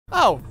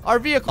Oh, our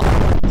vehicle.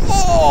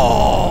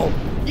 Oh,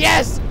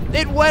 yes,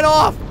 it went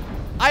off.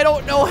 I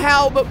don't know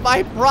how, but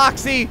by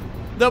proxy,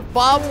 the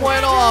bomb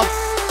went off.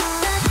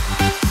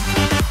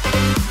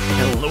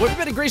 Hello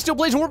everybody,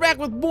 GrayStillPlays, and we're back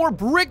with more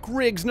Brick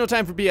Rigs. No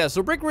time for BS.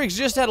 So Brick Rigs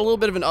just had a little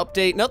bit of an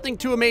update, nothing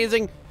too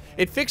amazing.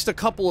 It fixed a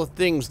couple of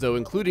things though,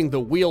 including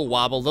the wheel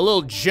wobble, the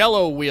little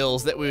jello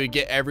wheels that we would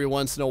get every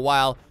once in a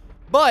while.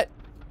 But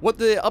what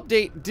the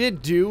update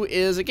did do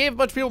is it gave a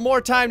bunch of people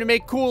more time to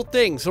make cool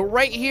things. So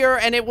right here,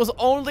 and it was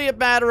only a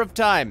matter of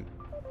time,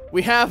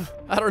 we have,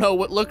 I don't know,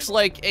 what looks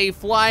like a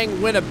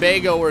flying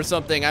Winnebago or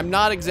something. I'm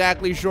not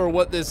exactly sure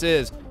what this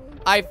is.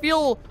 I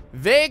feel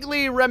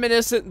vaguely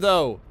reminiscent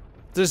though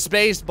to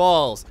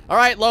Spaceballs. All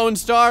right, Lone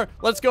Star,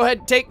 let's go ahead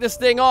and take this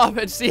thing off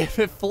and see if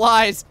it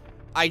flies.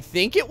 I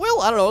think it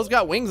will. I don't know. It's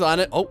got wings on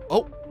it.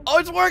 Oh,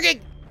 it's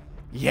working.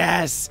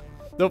 Yes.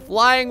 The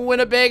flying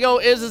Winnebago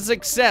is a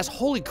success.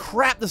 Holy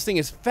crap, this thing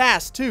is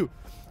fast too.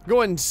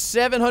 Going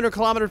 700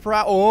 kilometers per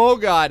hour. Oh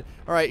God.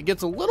 All right, it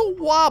gets a little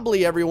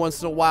wobbly every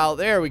once in a while.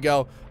 There we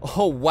go.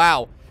 Oh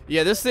wow.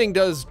 Yeah, this thing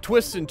does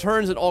twists and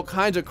turns and all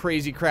kinds of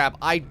crazy crap.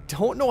 I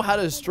don't know how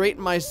to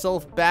straighten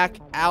myself back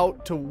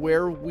out to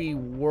where we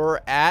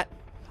were at.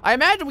 I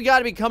imagine we got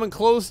to be coming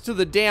close to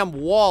the damn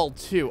wall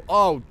too.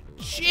 Oh,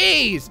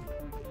 jeez.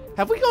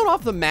 Have we gone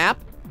off the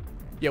map?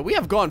 Yeah, we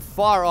have gone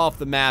far off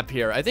the map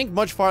here. I think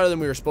much farther than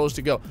we were supposed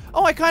to go.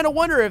 Oh, I kind of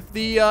wonder if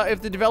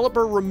the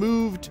developer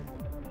removed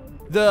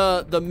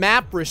the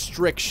map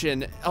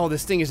restriction. Oh,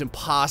 this thing is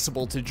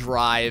impossible to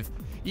drive.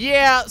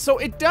 Yeah, so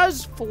it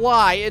does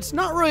fly. It's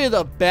not really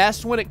the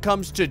best when it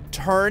comes to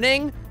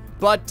turning,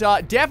 but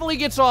definitely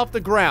gets off the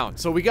ground.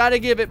 So we got to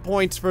give it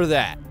points for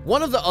that.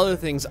 One of the other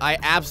things I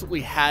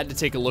absolutely had to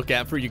take a look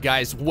at for you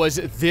guys was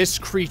this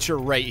creature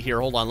right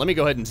here. Hold on, let me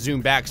go ahead and zoom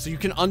back so you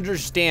can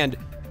understand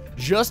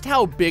just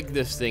how big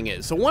this thing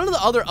is. So one of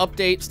the other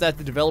updates that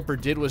the developer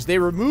did was they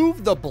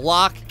removed the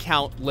block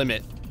count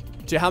limit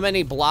to how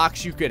many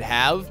blocks you could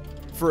have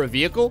for a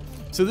vehicle.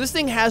 So this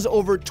thing has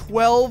over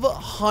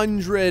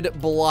 1,200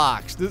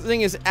 blocks. This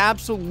thing is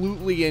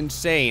absolutely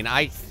insane.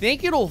 I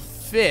think it'll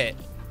fit.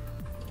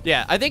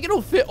 Yeah, I think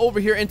it'll fit over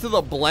here into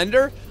the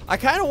blender. I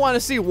kind of want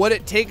to see what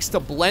it takes to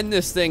blend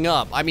this thing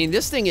up. I mean,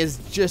 this thing is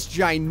just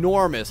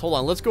ginormous. Hold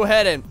on, let's go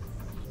ahead and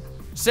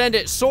send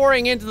it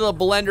soaring into the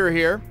blender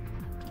here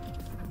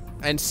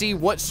and see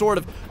what sort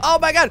of... Oh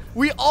my God,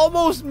 we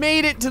almost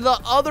made it to the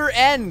other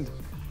end.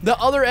 The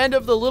other end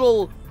of the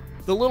little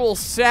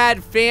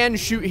sad fan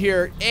chute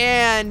here,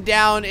 and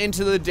down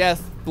into the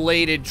death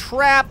bladed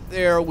trap.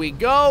 There we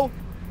go.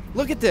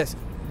 Look at this.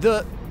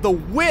 The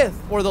width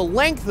or the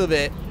length of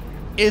it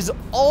is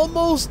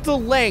almost the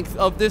length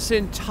of this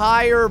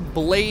entire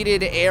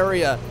bladed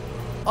area.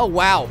 Oh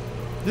wow,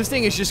 this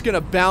thing is just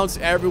gonna bounce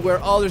everywhere.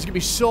 Oh, there's gonna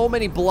be so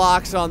many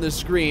blocks on the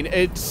screen.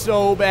 It's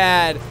so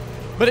bad,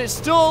 but it's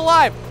still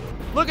alive.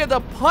 Look at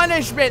the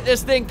punishment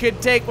this thing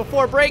could take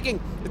before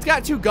breaking. It's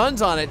got 2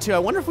 guns on it too. I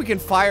wonder if we can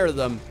fire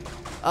them.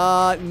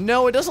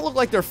 No, it doesn't look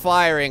like they're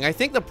firing. I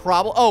think the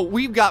problem... Oh,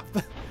 we've got...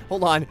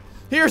 Hold on.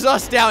 Here's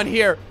us down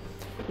here.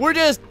 We're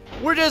just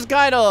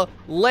kind of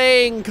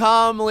laying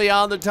calmly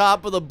on the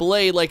top of the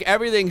blade like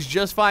everything's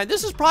just fine.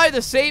 This is probably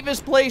the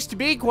safest place to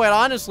be, quite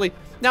honestly.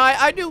 Now,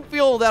 I do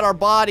feel that our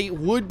body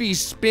would be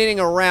spinning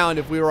around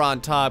if we were on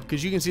top,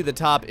 because you can see the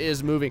top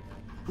is moving.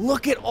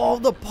 Look at all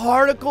the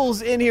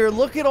particles in here.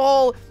 Look at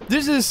all...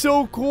 This is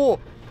so cool.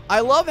 I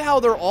love how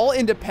they're all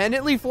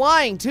independently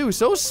flying, too.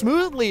 So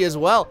smoothly as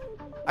well.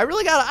 I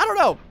really gotta, I don't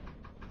know.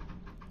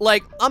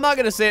 Like, I'm not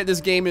gonna say that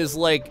this game is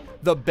like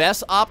the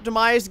best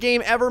optimized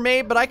game ever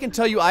made, but I can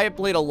tell you I have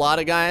played a lot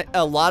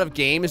of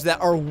games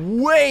that are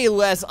way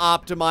less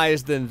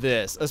optimized than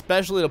this,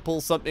 especially to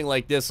pull something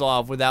like this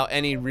off without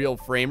any real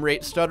frame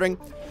rate stuttering.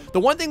 The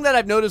one thing that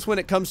I've noticed when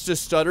it comes to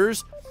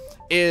stutters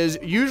is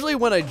usually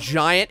when a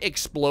giant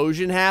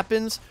explosion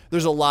happens,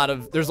 there's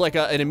like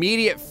an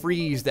immediate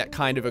freeze that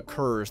kind of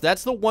occurs.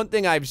 That's the one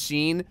thing I've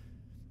seen.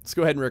 Let's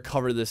go ahead and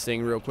recover this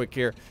thing real quick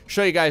here.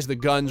 Show you guys the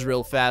guns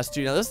real fast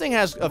too. Now this thing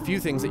has a few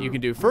things that you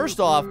can do. First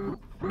off,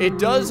 it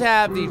does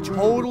have the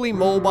totally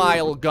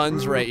mobile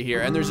guns right here.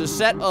 And there's a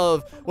set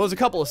of, well, there's a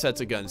couple of sets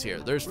of guns here.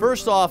 There's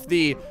first off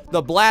the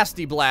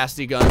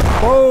blasty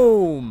gun.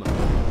 Boom!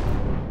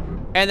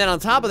 And then on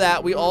top of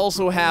that, we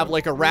also have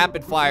like a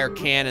rapid fire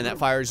cannon that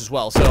fires as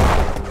well. So,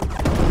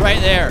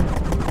 right there.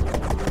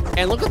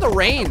 And look at the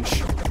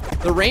range.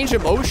 The range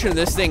of motion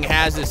this thing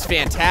has is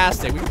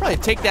fantastic. We could probably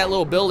take that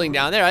little building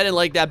down there. I didn't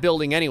like that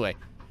building anyway.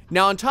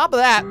 Now on top of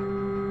that,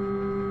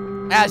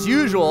 as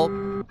usual,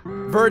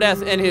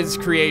 Verdeth and his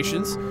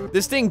creations,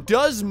 this thing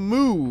does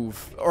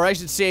move, or I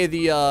should say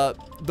the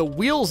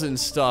wheels and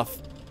stuff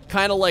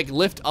kind of like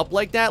lift up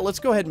like that. Let's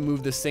go ahead and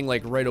move this thing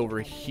like right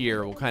over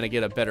here. We'll kind of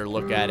get a better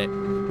look at it.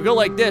 We go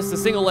like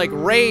this thing will like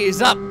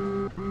raise up.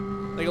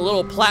 Like a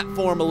little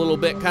platform a little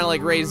bit, kind of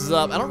like raises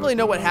up. I don't really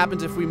know what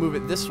happens if we move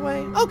it this way.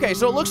 Okay,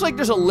 so it looks like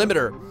there's a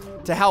limiter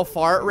to how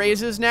far it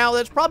raises now.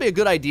 That's probably a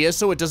good idea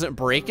so it doesn't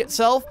break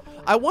itself.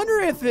 I wonder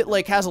if it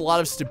like has a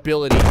lot of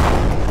stability.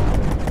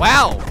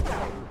 Wow.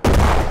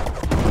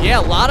 Yeah,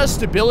 a lot of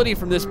stability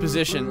from this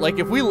position. Like,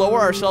 if we lower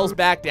ourselves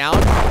back down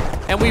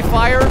and we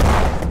fire,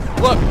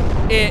 look,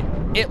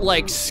 it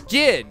like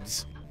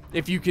skids,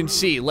 if you can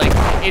see. Like,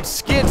 it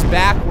skids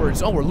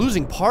backwards. Oh, we're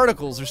losing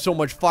particles. There's so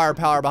much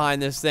firepower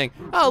behind this thing.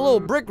 Oh,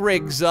 little brick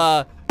rigs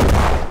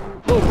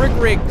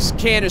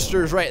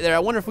canisters right there. I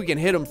wonder if we can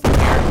hit them from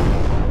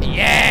here.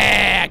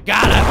 Yeah,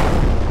 got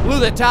him.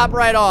 Blew the top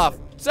right off.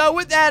 So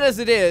with that as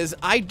it is,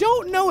 I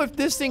don't know if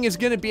this thing is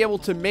going to be able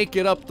to make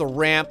it up the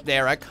ramp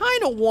there. I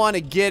kind of want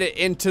to get it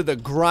into the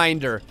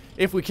grinder.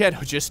 If we can,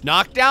 just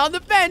knock down the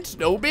fence.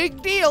 No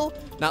big deal.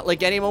 Not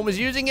like anyone was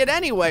using it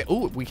anyway.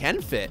 Ooh, we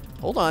can fit.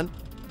 Hold on.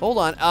 Hold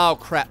on. Oh,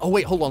 crap. Oh,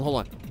 wait. Hold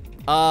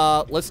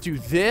on. Let's do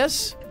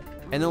this.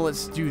 And then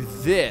let's do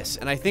this.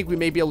 And I think we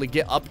may be able to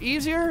get up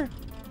easier.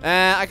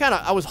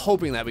 I was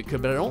hoping that we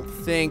could, but I don't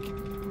think.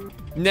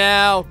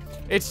 No,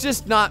 it's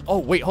just not. Oh,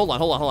 wait. Hold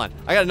on.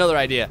 I got another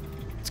idea.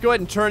 Let's go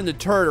ahead and turn the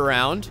turret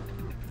around.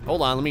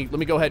 Hold on, let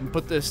me go ahead and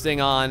put this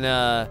thing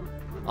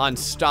on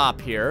stop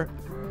here.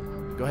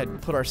 Go ahead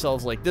and put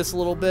ourselves like this a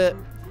little bit.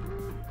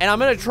 And I'm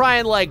gonna try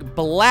and like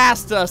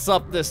blast us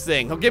up this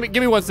thing. Oh, give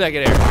me 1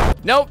 second here.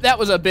 Nope, that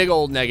was a big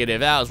old negative.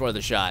 That was worth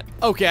a shot.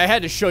 Okay, I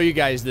had to show you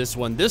guys this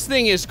one. This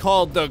thing is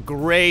called the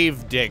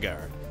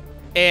Gravedigger.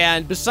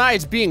 And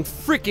besides being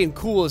freaking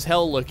cool as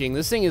hell looking,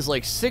 this thing is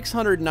like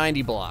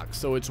 690 blocks.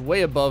 So it's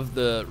way above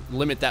the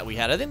limit that we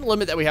had. I think the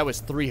limit that we had was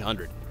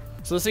 300.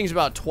 So this thing's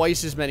about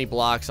twice as many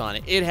blocks on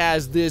it. It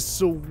has this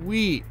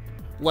sweet,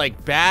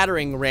 like,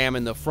 battering ram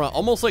in the front,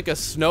 almost like a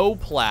snow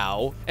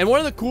plow. And one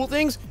of the cool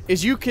things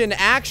is you can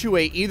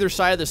actuate either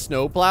side of the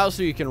snow plow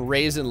so you can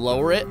raise and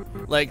lower it.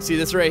 Like, see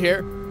this right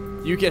here?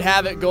 You can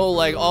have it go,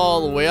 like,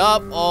 all the way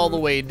up, all the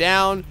way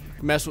down.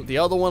 Mess with the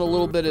other one a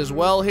little bit as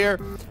well here.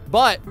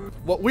 But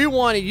what we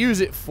want to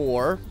use it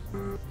for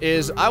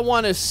is I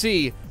want to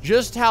see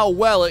just how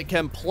well it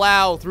can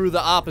plow through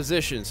the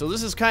opposition. So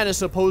this is kind of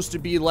supposed to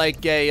be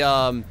like a,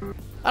 I don't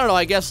know,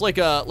 I guess like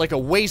a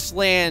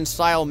wasteland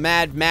style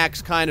Mad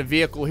Max kind of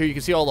vehicle here. You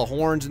can see all the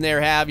horns in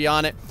there have you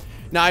on it.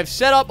 Now I've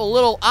set up a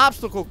little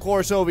obstacle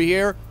course over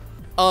here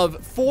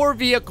of 4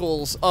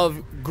 vehicles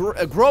of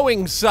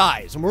growing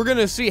size. And we're going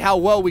to see how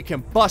well we can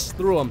bust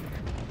through them.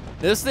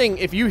 This thing,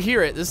 if you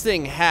hear it, this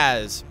thing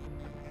has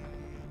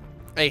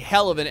a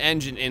hell of an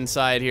engine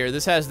inside here.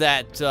 This has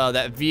that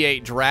that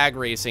V8 drag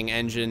racing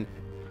engine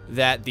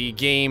that the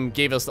game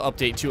gave us the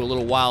update to a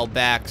little while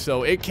back,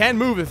 so it can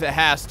move if it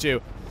has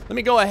to. Let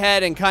me go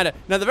ahead and kind of...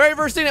 Now, the very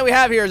first thing that we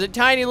have here is a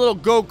tiny little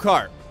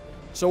go-kart.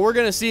 So we're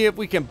going to see if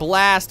we can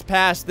blast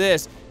past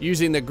this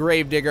using the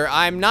Gravedigger.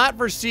 I'm not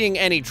foreseeing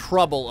any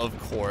trouble, of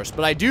course,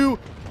 but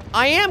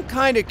I am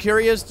kind of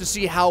curious to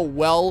see how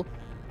well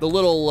the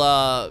little...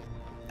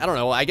 I don't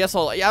know, I guess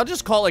I'll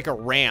just call it like a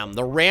ram.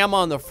 The ram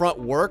on the front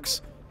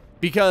works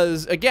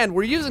because, again,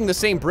 we're using the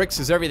same bricks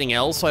as everything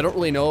else, so I don't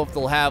really know if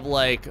they'll have,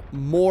 like,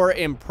 more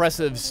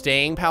impressive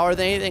staying power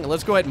than anything.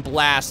 Let's go ahead and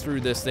blast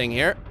through this thing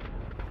here.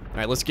 All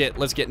right, let's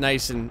get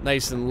nice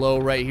and low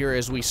right here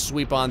as we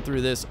sweep on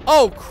through this.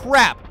 Oh,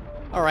 crap!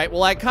 All right,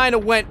 well, I kind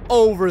of went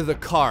over the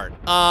cart.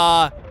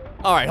 All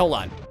right, hold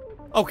on.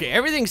 Okay,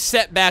 everything's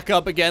set back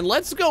up again.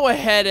 Let's go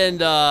ahead and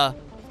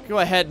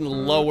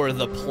lower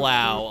the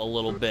plow a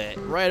little bit.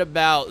 Right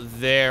about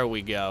there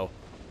we go.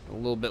 A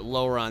little bit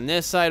lower on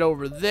this side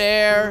over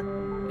there.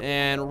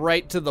 And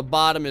right to the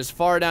bottom as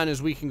far down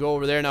as we can go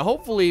over there. Now,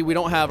 hopefully, we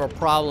don't have a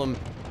problem.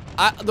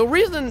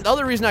 The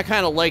other reason I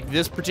kind of like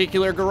this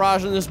particular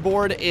garage on this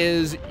board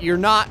is you're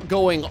not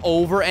going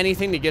over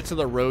anything to get to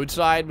the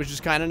roadside, which is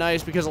kind of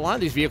nice because a lot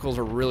of these vehicles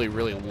are really,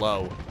 really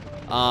low.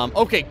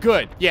 Okay,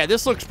 good. Yeah,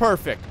 this looks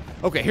perfect.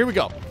 Okay, here we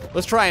go.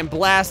 Let's try and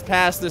blast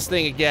past this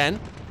thing again.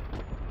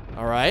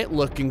 All right,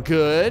 looking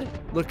good,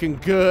 looking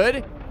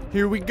good.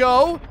 Here we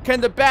go.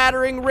 Can the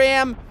battering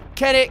ram,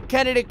 can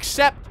it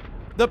accept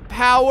the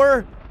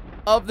power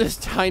of this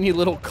tiny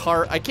little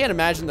cart? I can't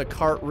imagine the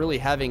cart really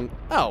having,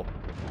 oh,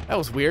 that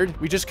was weird.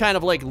 We just kind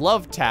of like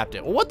love tapped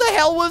it. Well, what the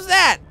hell was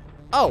that?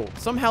 Oh,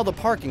 somehow the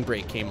parking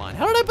brake came on.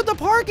 How did I put the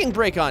parking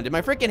brake on? Did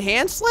my freaking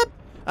hand slip?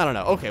 I don't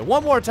know. Okay,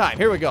 one more time.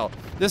 Here we go.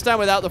 This time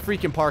without the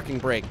freaking parking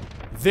brake.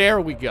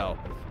 There we go.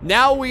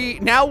 Now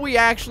we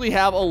actually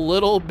have a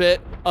little bit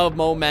of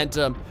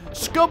momentum.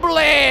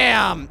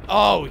 Skablam!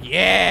 Oh,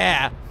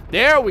 yeah.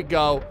 There we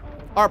go.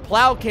 Our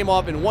plow came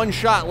off in one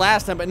shot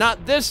last time, but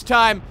not this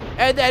time.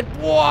 And then,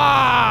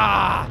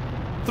 wah!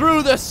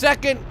 Through the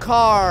second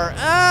car.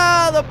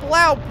 The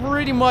plow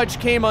pretty much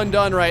came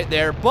undone right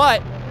there,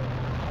 but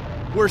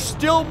we're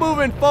still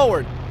moving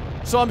forward.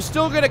 So I'm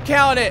still going to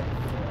count it.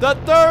 The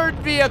third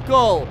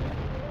vehicle.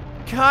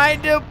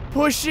 Kind of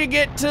pushing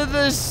it to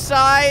the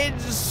side,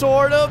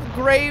 sort of.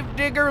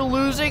 Gravedigger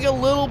losing a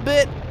little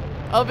bit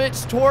of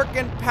its torque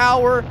and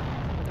power.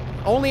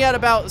 Only at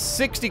about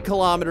 60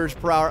 kilometers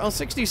per hour. Oh,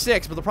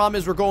 66, but the problem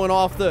is we're going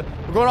off the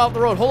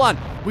road. Hold on.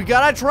 We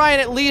gotta try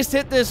and at least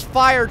hit this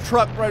fire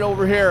truck right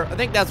over here. I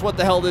think that's what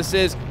the hell this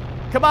is.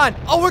 Come on.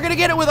 Oh, we're gonna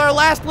get it with our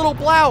last little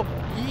plow.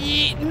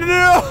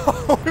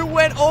 No, we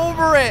went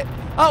over it.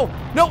 Oh,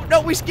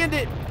 no, we skinned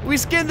it. We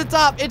skinned the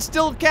top. It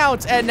still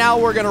counts, and now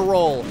we're gonna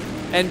roll.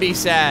 and be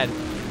sad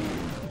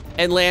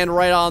and land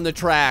right on the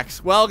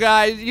tracks. Well,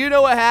 guys, you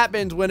know what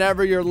happens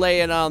whenever you're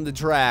laying on the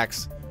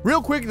tracks.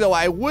 Real quick, though,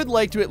 I would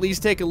like to at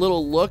least take a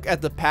little look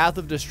at the path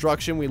of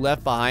destruction we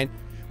left behind.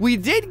 We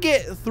did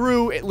get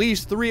through at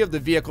least 3 of the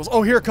vehicles.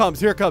 Oh, here it comes,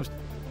 here it comes.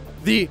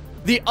 The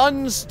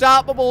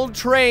unstoppable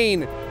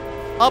train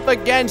up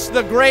against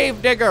the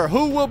Gravedigger.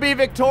 Who will be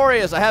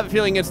victorious? I have a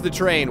feeling it's the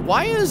train.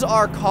 Why is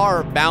our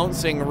car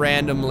bouncing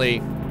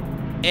randomly?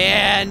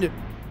 And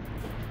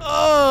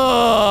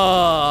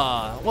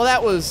well,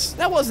 that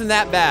wasn't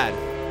that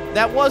bad.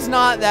 That was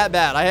not that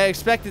bad. I had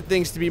expected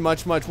things to be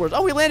much, much worse.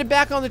 Oh, we landed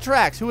back on the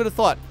tracks. Who would have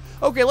thought?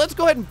 Okay, let's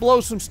go ahead and blow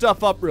some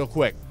stuff up real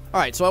quick. All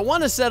right, so I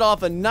want to set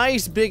off a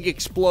nice big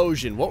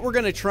explosion. What we're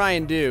going to try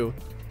and do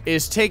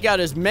is take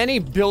out as many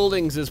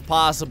buildings as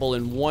possible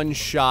in one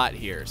shot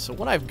here. So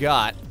what I've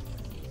got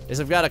is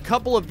I've got a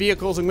couple of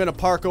vehicles I'm going to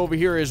park over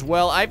here as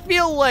well. I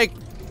feel like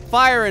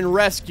fire and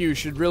rescue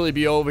should really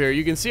be over here.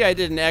 You can see I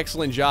did an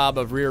excellent job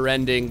of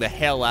rear-ending the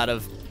hell out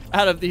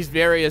of these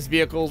various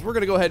vehicles. We're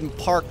going to go ahead and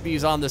park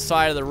these on the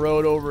side of the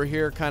road over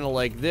here, kind of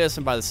like this.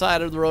 And by the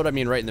side of the road, I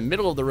mean right in the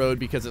middle of the road,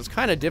 because it's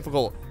kind of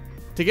difficult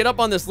to get up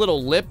on this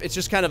little lip. It's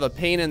just kind of a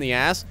pain in the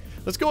ass.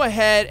 Let's go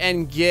ahead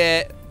and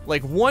get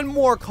like one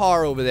more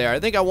car over there. I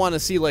think I want to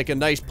see like a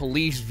nice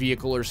police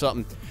vehicle or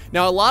something.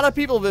 Now, a lot of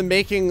people have been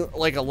making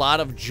like a lot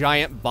of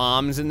giant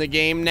bombs in the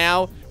game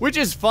now, which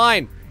is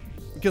fine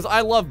because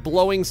I love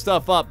blowing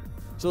stuff up.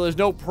 So there's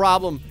no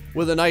problem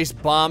with a nice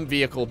bomb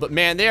vehicle. But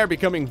man, they are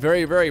becoming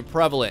very, very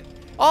prevalent.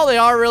 All they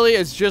are really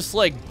is just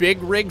like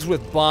big rigs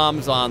with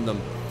bombs on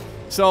them.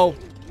 So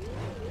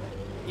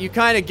you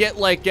kind of get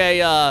like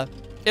a,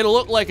 it'll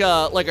look like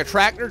a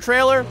tractor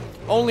trailer.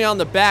 Only on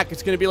the back,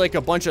 it's going to be like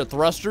a bunch of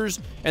thrusters,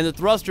 and the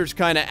thrusters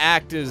kind of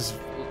act as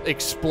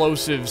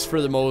explosives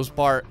for the most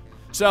part.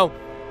 So,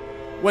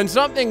 when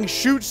something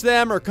shoots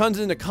them or comes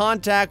into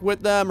contact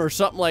with them or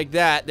something like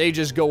that, they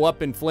just go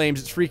up in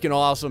flames. It's freaking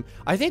awesome.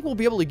 I think we'll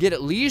be able to get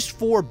at least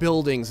 4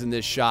 buildings in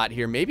this shot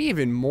here, maybe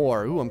even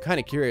more. Ooh, I'm kind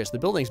of curious. The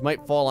buildings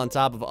might fall on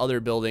top of other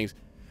buildings.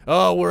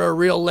 Oh, we're a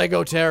real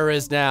Lego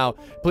terrorist now.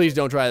 Please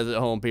don't try this at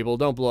home, people.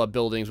 Don't blow up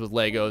buildings with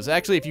Legos.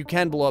 Actually, if you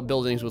can blow up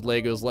buildings with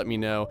Legos, let me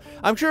know.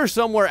 I'm sure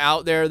somewhere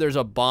out there's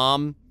a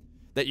bomb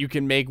that you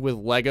can make with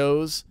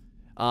Legos.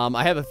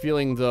 I have a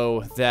feeling,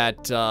 though,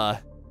 that,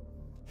 I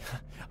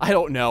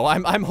don't know.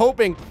 I'm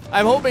hoping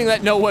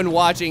that no one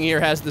watching here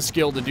has the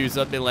skill to do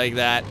something like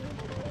that.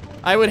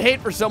 I would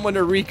hate for someone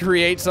to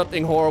recreate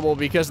something horrible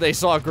because they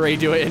saw Gray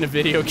do it in a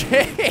video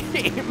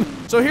game.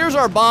 So here's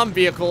our bomb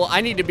vehicle.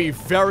 I need to be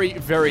very,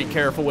 very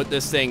careful with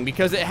this thing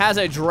because it has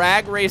a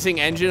drag racing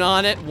engine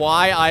on it.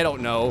 Why? I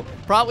don't know.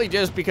 Probably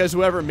just because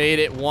whoever made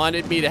it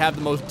wanted me to have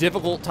the most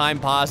difficult time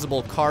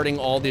possible carting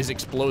all these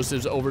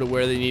explosives over to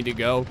where they need to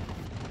go.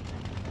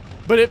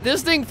 But if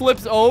this thing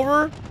flips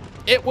over,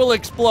 it will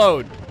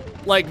explode,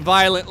 like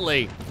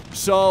violently.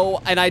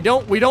 So,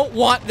 and we don't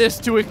want this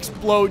to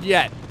explode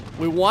yet.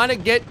 We want to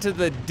get to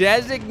the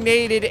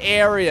designated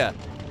area,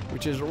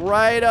 which is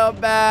right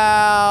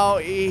about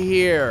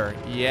here.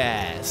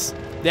 Yes,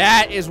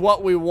 that is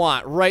what we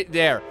want right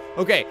there.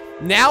 Okay,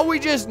 now we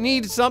just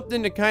need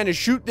something to kind of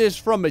shoot this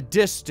from a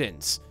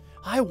distance.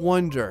 I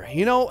wonder,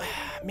 you know,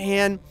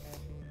 man,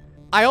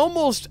 I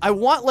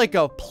want like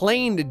a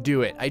plane to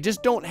do it. I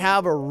just don't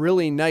have a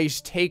really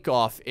nice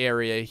takeoff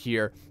area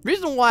here.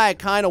 Reason why I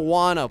kind of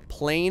want a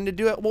plane to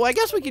do it, well, I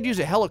guess we could use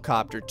a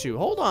helicopter too.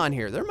 Hold on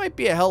here. There might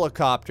be a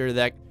helicopter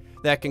that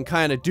can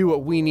kind of do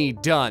what we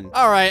need done.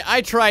 All right,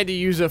 I tried to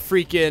use a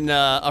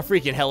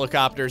freaking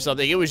helicopter or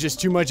something. It was just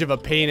too much of a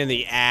pain in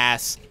the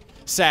ass,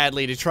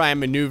 sadly, to try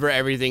and maneuver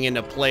everything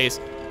into place.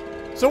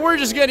 So we're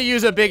just gonna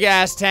use a big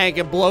ass tank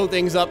and blow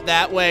things up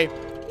that way.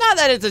 Not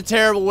that it's a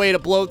terrible way to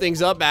blow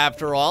things up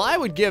after all. I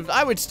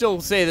would still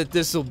say that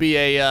this will be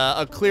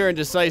a clear and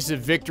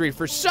decisive victory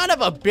for son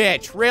of a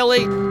bitch.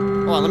 Really?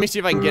 Hold on, let me see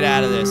if I can get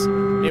out of this.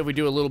 If we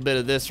do a little bit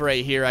of this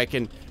right here, I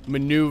can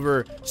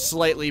maneuver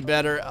slightly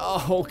better.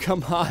 Oh,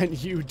 come on,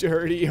 you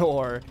dirty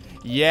whore.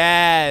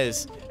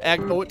 Yes.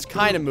 Oh, it's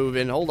kind of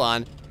moving. Hold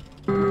on.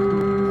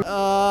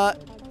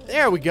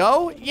 There we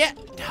go.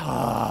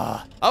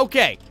 Yeah.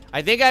 Okay.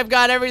 I think I've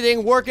got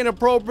everything working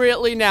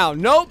appropriately now.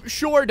 Nope,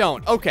 sure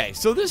don't. Okay,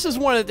 so this is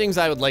one of the things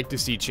I would like to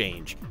see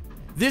change.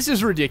 This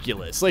is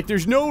ridiculous. Like,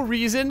 there's no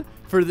reason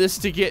for this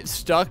to get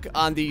stuck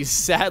on these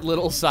sad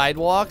little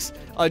sidewalks.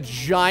 A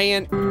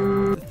giant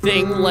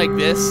thing like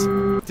this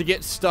to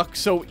get stuck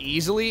so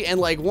easily. And,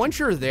 like, once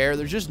you're there,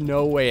 there's just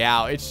no way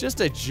out. It's just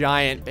a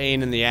giant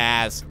pain in the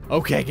ass.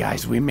 Okay,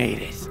 guys, we made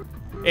it.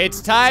 It's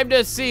time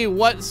to see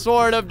what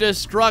sort of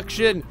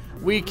destruction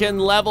we can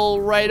level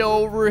right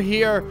over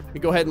here. Let me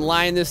go ahead and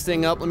line this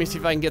thing up. Let me see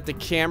if I can get the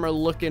camera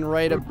looking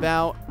right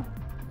about.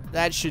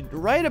 That should,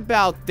 right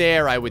about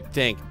there, I would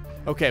think.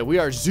 Okay, we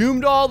are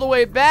zoomed all the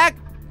way back.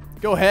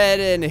 Go ahead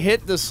and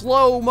hit the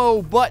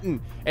slow-mo button.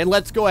 And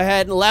let's go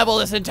ahead and level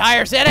this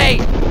entire city.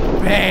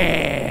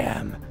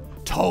 Bam!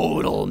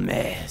 Total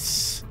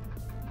miss.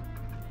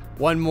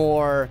 One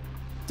more.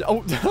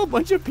 Oh, a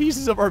bunch of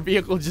pieces of our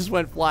vehicle just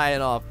went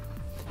flying off.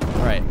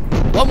 All right.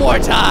 One more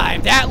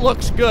time. That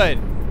looks good.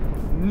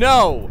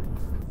 No.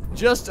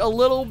 Just a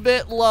little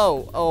bit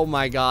low. Oh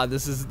my god,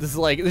 this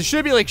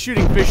should be like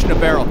shooting fish in a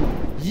barrel.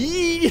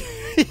 Yee!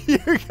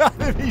 You're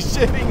gotta be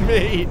shitting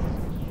me.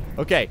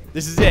 Okay,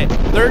 this is it.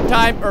 Third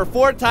time, or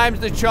 4 times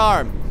the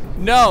charm.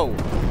 No.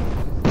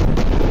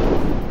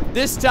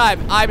 This time,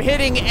 I'm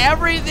hitting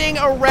everything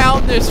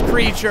around this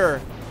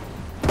creature.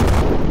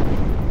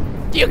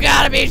 You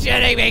gotta be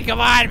shitting me, come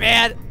on,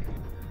 man.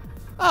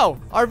 Oh,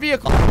 our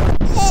vehicle.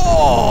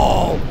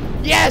 Oh,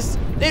 yes,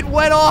 it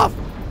went off.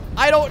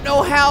 I don't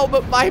know how,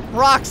 but by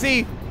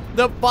proxy,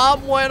 the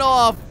bomb went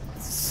off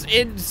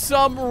in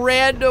some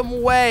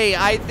random way.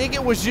 I think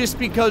it was just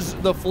because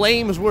the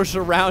flames were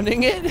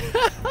surrounding it.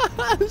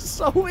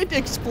 So it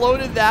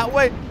exploded that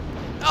way.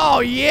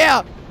 Oh,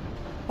 yeah.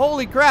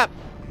 Holy crap.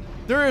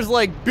 There is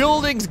like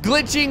buildings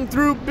glitching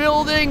through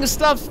buildings.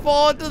 Stuff's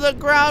falling to the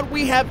ground.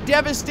 We have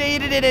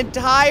devastated an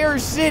entire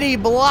city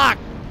block.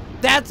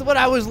 That's what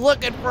I was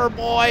looking for,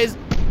 boys.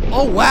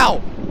 Oh,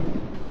 wow.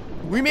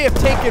 We may have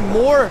taken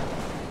more.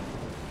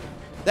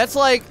 That's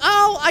like,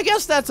 oh, I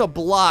guess that's a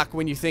block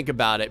when you think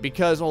about it.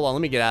 Because, hold on,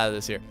 let me get out of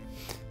this here.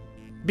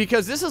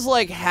 Because this is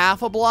like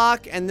half a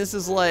block, and this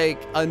is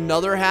like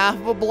another half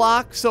of a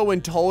block. So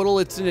in total,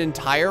 it's an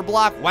entire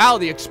block. Wow,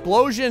 the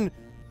explosion.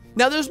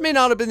 Now, this may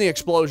not have been the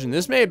explosion.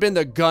 This may have been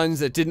the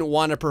guns that didn't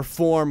want to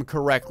perform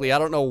correctly. I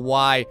don't know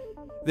why.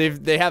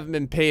 They haven't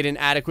been paid an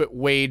adequate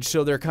wage,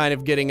 so they're kind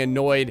of getting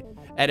annoyed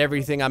at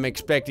everything I'm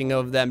expecting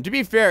of them. To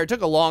be fair, it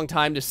took a long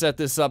time to set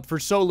this up for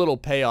so little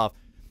payoff.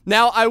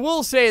 Now, I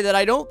will say that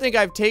I don't think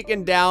I've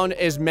taken down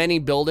as many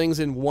buildings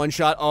in one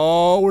shot.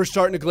 Oh, we're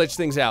starting to glitch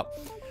things out.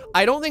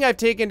 I don't think I've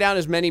taken down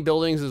as many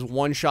buildings as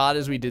one shot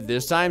as we did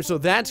this time, so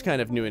that's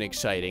kind of new and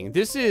exciting.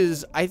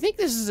 I think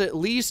this is at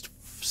least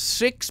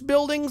 6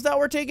 buildings that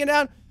were taken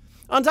down.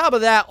 On top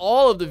of that,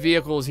 all of the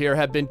vehicles here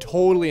have been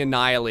totally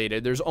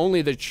annihilated. There's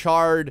only the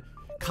charred,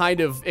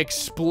 kind of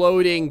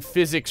exploding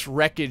physics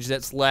wreckage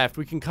that's left.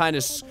 We can kind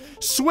of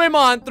swim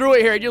on through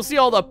it here, and you'll see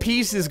all the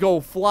pieces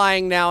go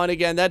flying now and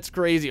again. That's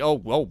crazy. Oh,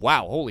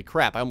 wow. Holy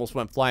crap. I almost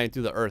went flying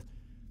through the earth.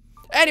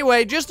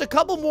 Anyway, just a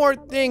couple more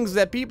things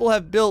that people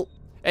have built,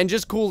 and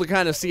just cool to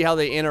kind of see how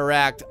they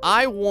interact.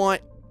 I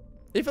want,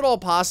 if at all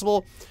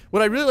possible,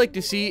 what I'd really like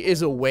to see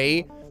is a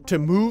way to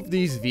move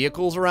these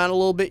vehicles around a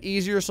little bit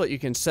easier so that you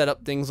can set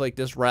up things like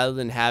this rather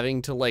than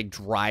having to like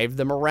drive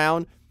them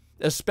around,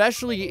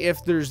 especially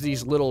if there's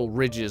these little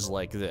ridges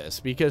like this,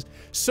 because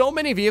so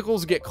many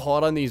vehicles get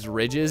caught on these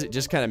ridges. It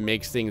just kind of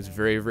makes things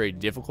very, very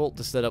difficult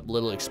to set up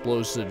little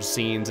explosive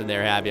scenes and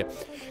there have you.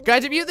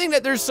 Guys, if you think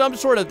that there's some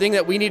sort of thing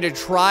that we need to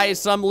try,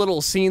 some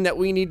little scene that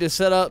we need to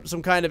set up,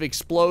 some kind of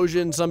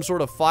explosion, some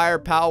sort of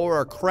firepower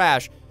or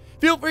crash,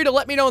 feel free to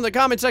let me know in the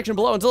comment section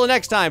below. Until the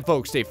next time,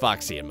 folks, stay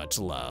foxy and much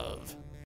love.